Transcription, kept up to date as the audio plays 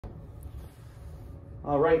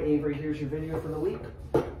All right, Avery, here's your video for the week.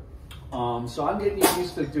 So I'm getting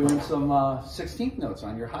used to doing some 16th notes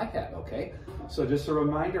on your hi-hat, okay? So just a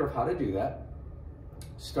reminder of how to do that.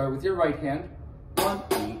 Start with your right hand, 1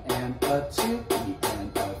 E and a 2 E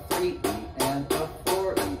and a 3 E and a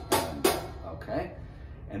 4 E and, okay?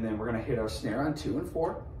 And then we're gonna hit our snare on 2 and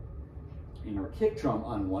 4, and our kick drum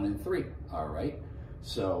on 1 and 3, all right?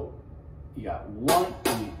 So you got 1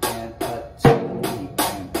 E and a 2 E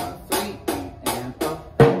and a 3 E and a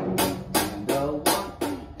 4 E and a 1 E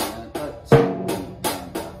and a 2 E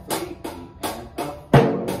and a 3 E and a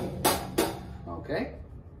 4 E, okay?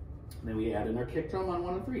 And then we add in our kick drum on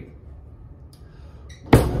 1 and 3.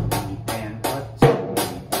 1 E and a 2 E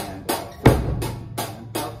and a 3 E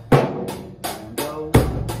and a 4 E and a 1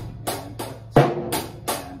 E and a 2 E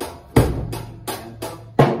and a 3 E and a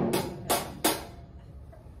 4 E.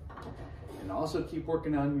 And also keep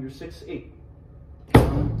working on your 6/8.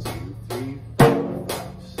 1, 2, 3, 4,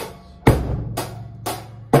 5, 6.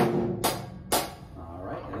 All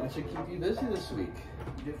right, and that should keep you busy this week.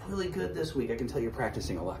 You did really good this week. I can tell you're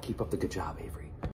practicing a lot. Keep up the good job, Avery.